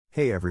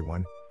Hey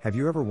everyone, have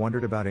you ever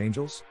wondered about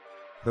angels?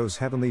 Those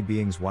heavenly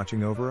beings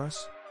watching over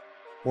us?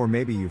 Or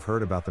maybe you've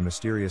heard about the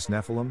mysterious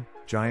Nephilim,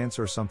 giants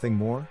or something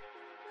more?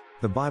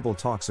 The Bible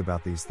talks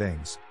about these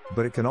things,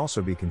 but it can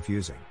also be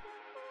confusing.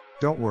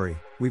 Don't worry,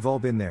 we've all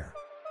been there.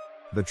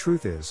 The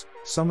truth is,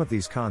 some of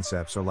these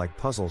concepts are like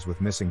puzzles with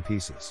missing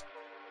pieces.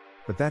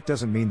 But that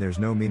doesn't mean there's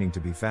no meaning to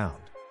be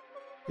found.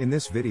 In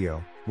this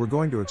video, we're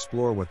going to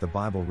explore what the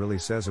Bible really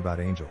says about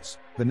angels,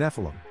 the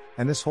Nephilim,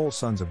 and this whole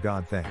sons of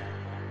God thing.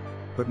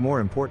 But more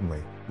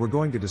importantly, we're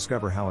going to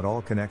discover how it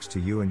all connects to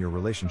you and your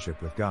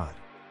relationship with God.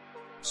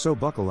 So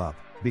buckle up,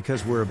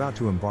 because we're about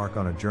to embark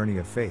on a journey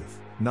of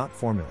faith, not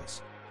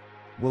formulas.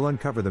 We'll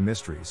uncover the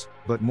mysteries,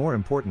 but more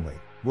importantly,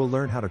 we'll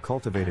learn how to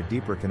cultivate a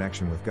deeper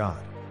connection with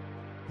God.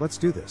 Let's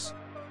do this.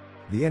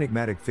 The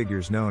enigmatic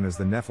figures known as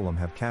the Nephilim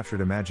have captured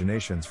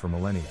imaginations for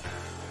millennia.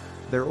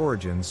 Their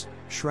origins,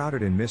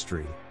 shrouded in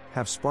mystery,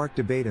 have sparked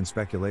debate and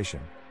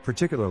speculation,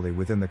 particularly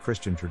within the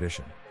Christian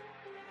tradition.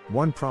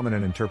 One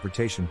prominent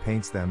interpretation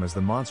paints them as the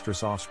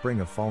monstrous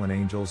offspring of fallen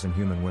angels and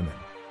human women.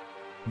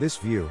 This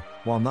view,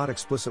 while not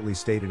explicitly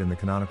stated in the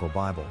canonical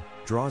Bible,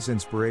 draws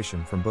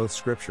inspiration from both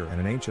scripture and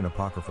an ancient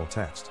apocryphal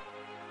text.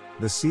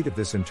 The seed of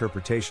this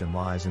interpretation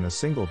lies in a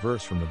single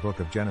verse from the book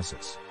of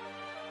Genesis.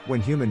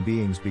 When human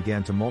beings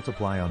began to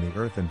multiply on the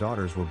earth and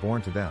daughters were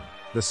born to them,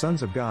 the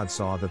sons of God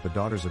saw that the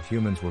daughters of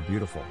humans were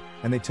beautiful,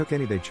 and they took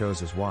any they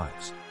chose as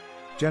wives.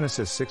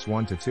 Genesis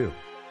 6:1-2.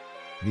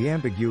 The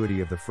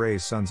ambiguity of the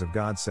phrase sons of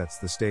God sets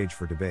the stage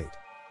for debate.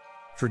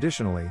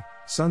 Traditionally,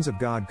 sons of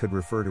God could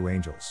refer to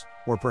angels,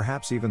 or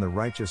perhaps even the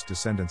righteous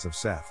descendants of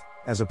Seth,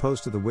 as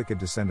opposed to the wicked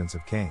descendants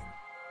of Cain.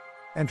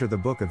 Enter the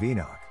Book of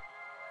Enoch.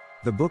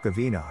 The Book of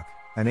Enoch,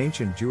 an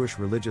ancient Jewish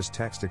religious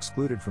text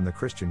excluded from the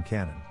Christian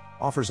canon,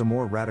 offers a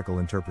more radical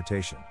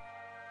interpretation.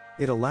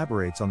 It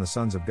elaborates on the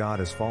sons of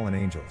God as fallen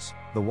angels,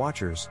 the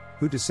Watchers,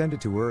 who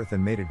descended to earth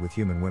and mated with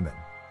human women.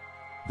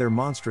 Their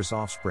monstrous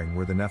offspring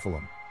were the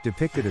Nephilim,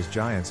 depicted as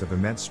giants of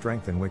immense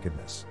strength and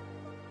wickedness.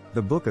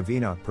 The Book of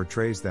Enoch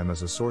portrays them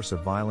as a source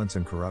of violence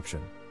and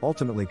corruption,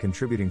 ultimately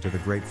contributing to the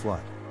Great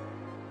Flood.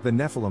 The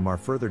Nephilim are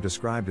further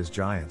described as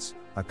giants,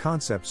 a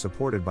concept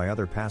supported by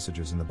other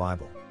passages in the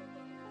Bible.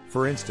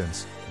 For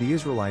instance, the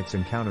Israelites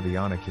encounter the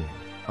Anakim,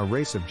 a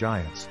race of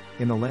giants,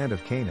 in the land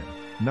of Canaan,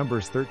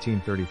 Numbers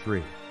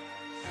 13:33.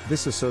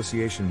 This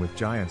association with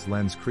giants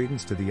lends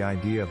credence to the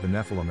idea of the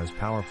Nephilim as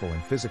powerful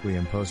and physically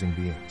imposing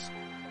beings.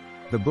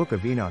 The Book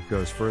of Enoch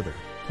goes further,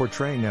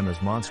 portraying them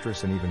as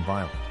monstrous and even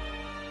violent.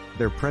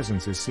 Their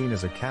presence is seen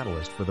as a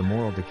catalyst for the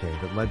moral decay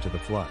that led to the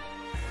flood.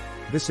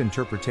 This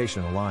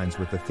interpretation aligns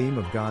with the theme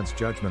of God's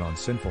judgment on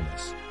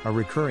sinfulness, a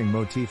recurring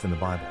motif in the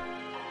Bible.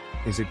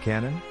 Is it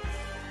canon?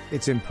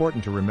 It's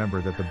important to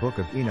remember that the Book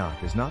of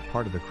Enoch is not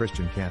part of the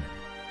Christian canon.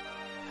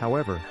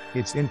 However,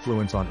 its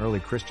influence on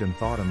early Christian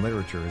thought and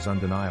literature is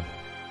undeniable.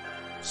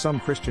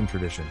 Some Christian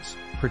traditions,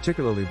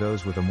 particularly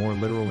those with a more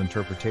literal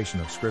interpretation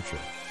of Scripture,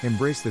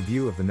 embrace the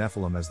view of the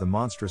Nephilim as the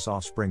monstrous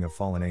offspring of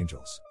fallen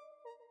angels.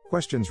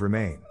 Questions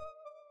remain.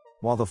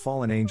 While the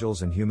fallen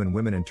angels and human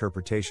women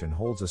interpretation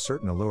holds a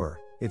certain allure,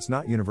 it's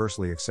not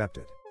universally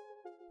accepted.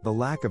 The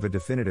lack of a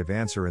definitive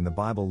answer in the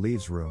Bible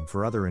leaves room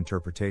for other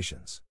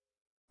interpretations.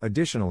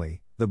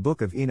 Additionally, the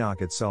Book of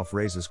Enoch itself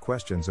raises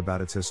questions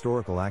about its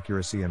historical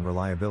accuracy and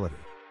reliability.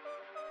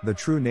 The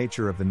true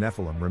nature of the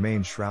Nephilim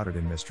remains shrouded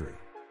in mystery.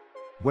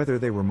 Whether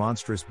they were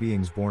monstrous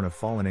beings born of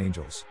fallen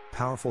angels,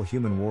 powerful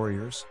human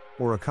warriors,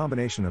 or a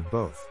combination of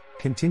both,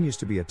 continues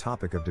to be a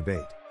topic of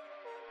debate.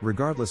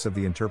 Regardless of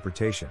the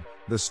interpretation,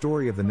 the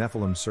story of the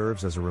Nephilim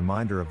serves as a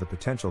reminder of the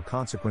potential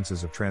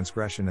consequences of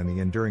transgression and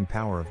the enduring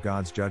power of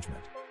God's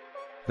judgment.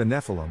 The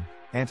Nephilim,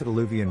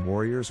 antediluvian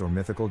warriors or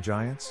mythical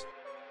giants?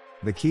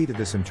 The key to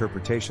this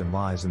interpretation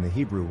lies in the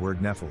Hebrew word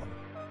Nephilim.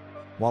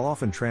 While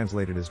often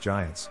translated as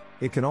giants,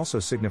 it can also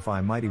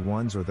signify mighty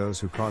ones or those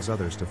who cause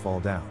others to fall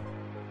down.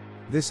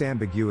 This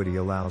ambiguity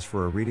allows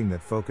for a reading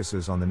that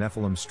focuses on the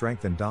Nephilim's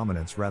strength and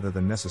dominance rather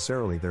than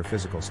necessarily their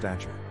physical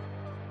stature.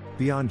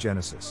 Beyond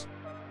Genesis,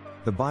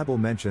 the Bible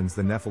mentions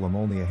the Nephilim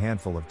only a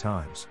handful of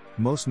times,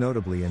 most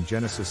notably in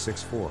Genesis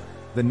 6:4.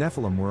 The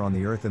Nephilim were on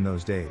the earth in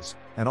those days,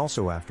 and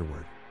also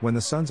afterward, when the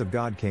sons of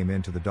God came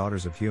in to the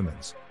daughters of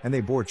humans, and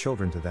they bore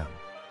children to them.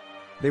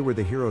 They were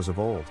the heroes of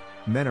old,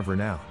 men of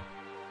renown.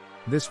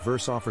 This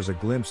verse offers a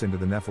glimpse into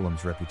the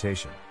Nephilim's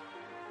reputation.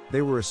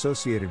 They were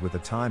associated with a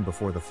time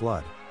before the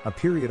flood, a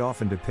period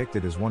often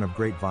depicted as one of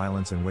great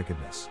violence and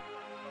wickedness.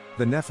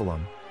 The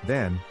Nephilim,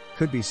 then,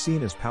 could be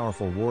seen as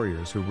powerful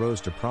warriors who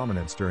rose to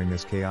prominence during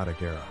this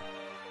chaotic era.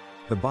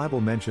 The Bible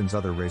mentions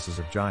other races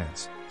of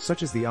giants,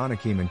 such as the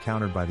Anakim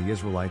encountered by the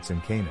Israelites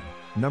in Canaan,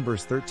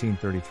 Numbers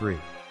 13:33.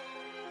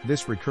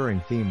 This recurring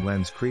theme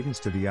lends credence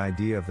to the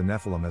idea of the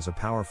Nephilim as a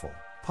powerful,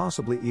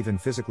 possibly even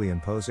physically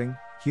imposing,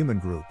 human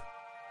group.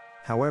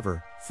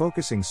 However,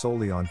 focusing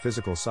solely on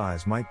physical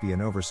size might be an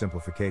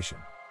oversimplification.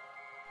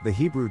 The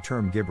Hebrew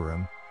term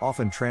Gibborim,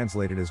 often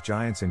translated as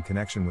giants in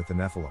connection with the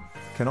Nephilim,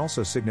 can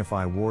also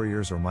signify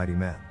warriors or mighty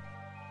men.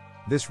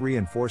 This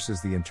reinforces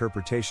the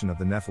interpretation of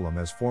the Nephilim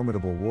as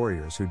formidable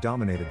warriors who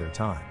dominated their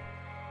time.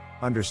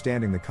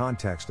 Understanding the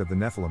context of the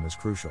Nephilim is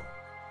crucial.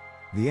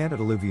 The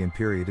antediluvian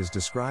period is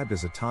described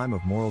as a time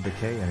of moral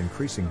decay and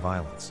increasing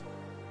violence.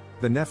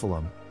 The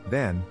Nephilim,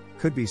 then,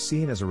 could be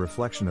seen as a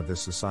reflection of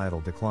this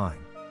societal decline.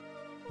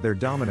 Their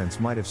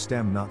dominance might have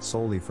stemmed not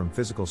solely from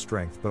physical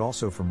strength but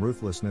also from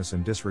ruthlessness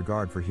and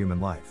disregard for human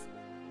life.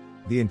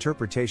 The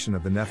interpretation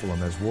of the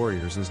Nephilim as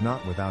warriors is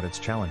not without its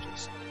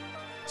challenges.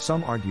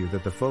 Some argue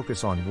that the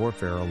focus on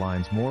warfare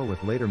aligns more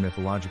with later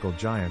mythological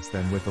giants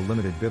than with the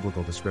limited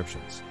biblical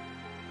descriptions.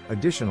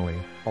 Additionally,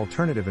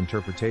 alternative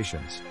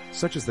interpretations,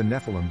 such as the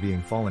Nephilim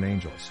being fallen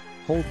angels,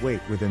 hold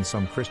weight within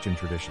some Christian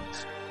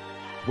traditions.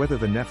 Whether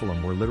the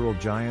Nephilim were literal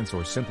giants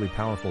or simply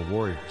powerful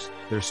warriors,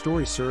 their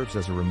story serves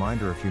as a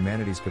reminder of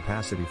humanity's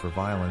capacity for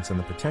violence and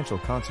the potential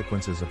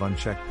consequences of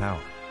unchecked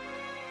power.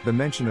 The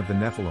mention of the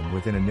Nephilim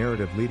within a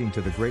narrative leading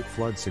to the Great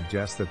Flood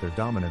suggests that their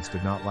dominance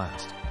did not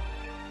last.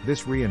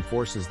 This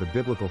reinforces the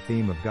biblical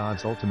theme of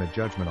God's ultimate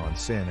judgment on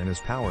sin and his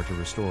power to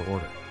restore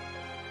order.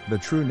 The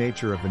true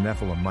nature of the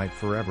Nephilim might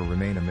forever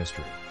remain a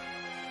mystery.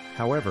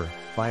 However,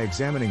 by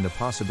examining the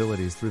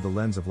possibilities through the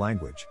lens of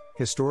language,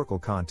 historical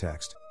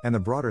context, and the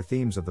broader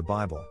themes of the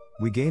Bible,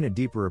 we gain a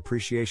deeper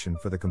appreciation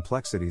for the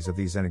complexities of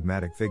these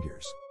enigmatic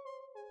figures.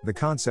 The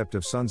concept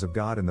of sons of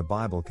God in the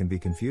Bible can be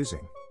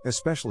confusing,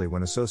 especially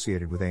when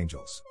associated with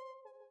angels.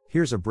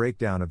 Here's a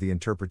breakdown of the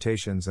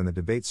interpretations and the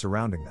debate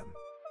surrounding them.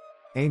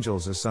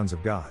 Angels as sons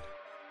of God.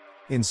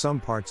 In some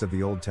parts of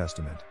the Old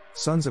Testament,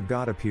 sons of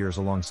God appears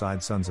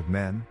alongside sons of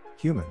men,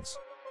 humans.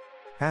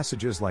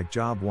 Passages like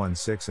Job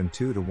 1:6 and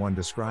 2-1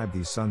 describe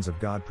these sons of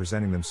God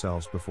presenting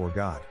themselves before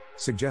God,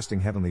 suggesting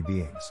heavenly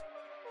beings.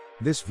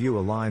 This view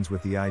aligns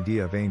with the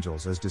idea of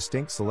angels as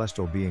distinct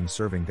celestial beings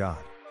serving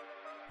God.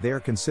 They are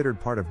considered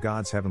part of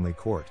God's heavenly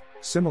court,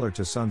 similar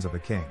to sons of a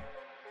king.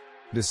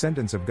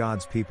 Descendants of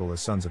God's people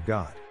as sons of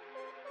God.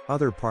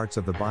 Other parts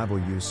of the Bible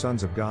use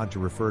sons of God to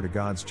refer to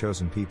God's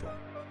chosen people.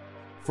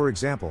 For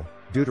example,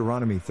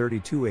 Deuteronomy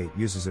 32:8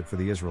 uses it for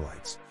the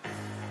Israelites.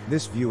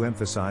 This view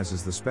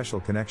emphasizes the special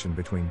connection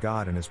between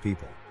God and his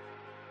people.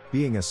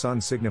 Being a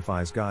son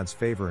signifies God's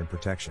favor and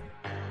protection.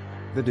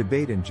 The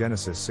debate in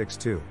Genesis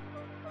 6:2.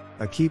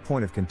 A key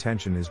point of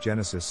contention is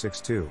Genesis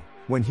 6:2.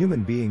 When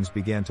human beings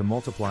began to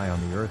multiply on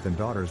the earth and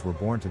daughters were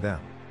born to them,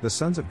 the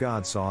sons of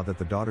God saw that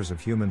the daughters of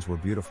humans were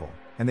beautiful,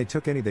 and they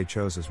took any they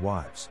chose as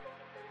wives.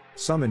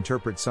 Some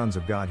interpret sons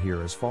of God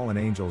here as fallen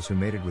angels who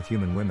mated with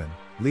human women,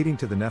 leading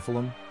to the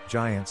Nephilim,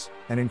 giants,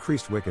 and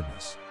increased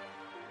wickedness.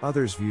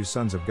 Others view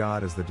sons of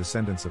God as the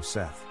descendants of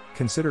Seth,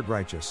 considered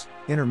righteous,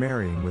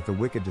 intermarrying with the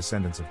wicked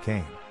descendants of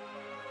Cain.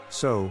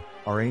 So,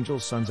 are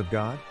angels sons of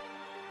God?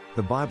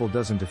 The Bible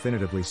doesn't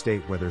definitively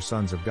state whether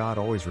sons of God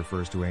always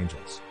refers to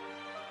angels.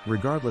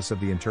 Regardless of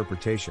the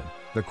interpretation,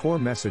 the core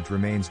message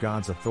remains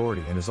God's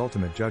authority and his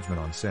ultimate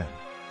judgment on sin.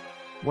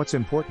 What's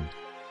important?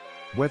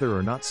 Whether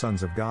or not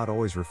sons of God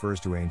always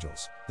refers to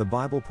angels, the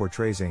Bible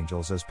portrays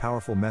angels as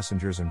powerful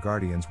messengers and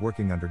guardians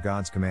working under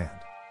God's command.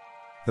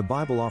 The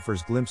Bible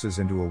offers glimpses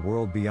into a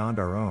world beyond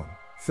our own,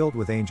 filled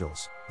with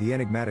angels, the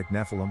enigmatic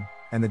Nephilim,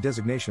 and the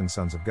designation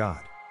sons of God.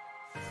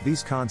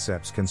 These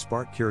concepts can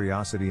spark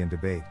curiosity and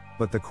debate,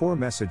 but the core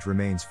message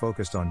remains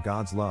focused on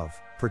God's love,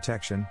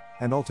 protection,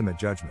 and ultimate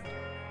judgment.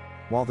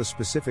 While the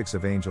specifics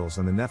of angels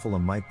and the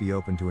Nephilim might be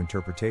open to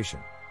interpretation,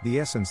 the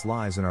essence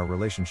lies in our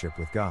relationship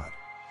with God.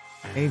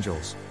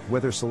 Angels,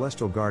 whether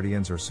celestial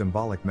guardians or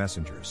symbolic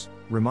messengers,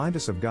 remind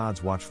us of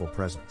God's watchful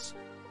presence.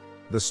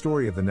 The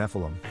story of the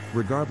Nephilim,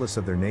 regardless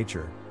of their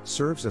nature,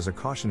 serves as a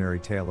cautionary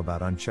tale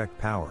about unchecked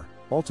power,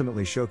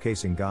 ultimately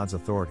showcasing God's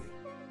authority.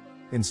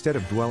 Instead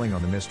of dwelling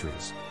on the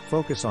mysteries,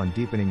 focus on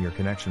deepening your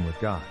connection with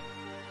God.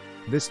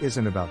 This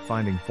isn't about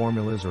finding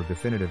formulas or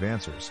definitive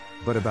answers,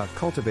 but about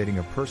cultivating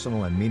a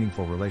personal and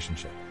meaningful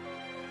relationship.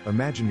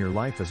 Imagine your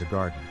life as a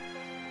garden.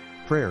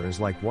 Prayer is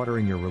like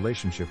watering your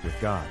relationship with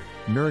God,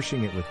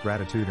 nourishing it with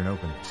gratitude and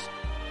openness.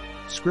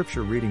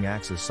 Scripture reading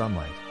acts as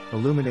sunlight,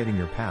 illuminating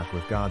your path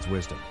with God's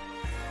wisdom.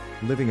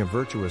 Living a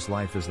virtuous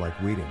life is like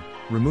weeding,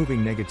 removing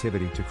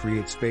negativity to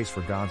create space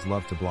for God's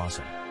love to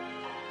blossom.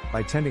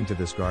 By tending to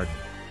this garden,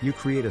 you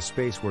create a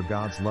space where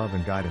God's love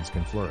and guidance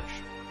can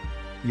flourish.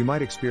 You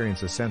might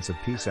experience a sense of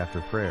peace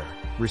after prayer,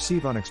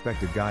 receive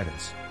unexpected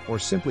guidance, or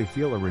simply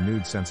feel a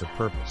renewed sense of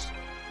purpose.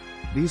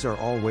 These are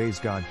all ways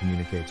God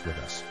communicates with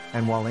us,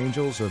 and while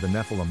angels or the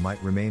Nephilim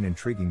might remain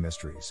intriguing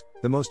mysteries,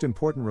 the most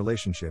important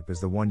relationship is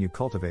the one you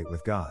cultivate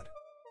with God.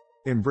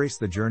 Embrace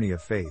the journey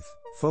of faith,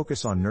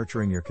 focus on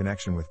nurturing your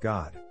connection with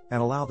God,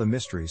 and allow the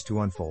mysteries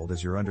to unfold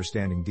as your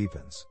understanding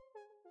deepens.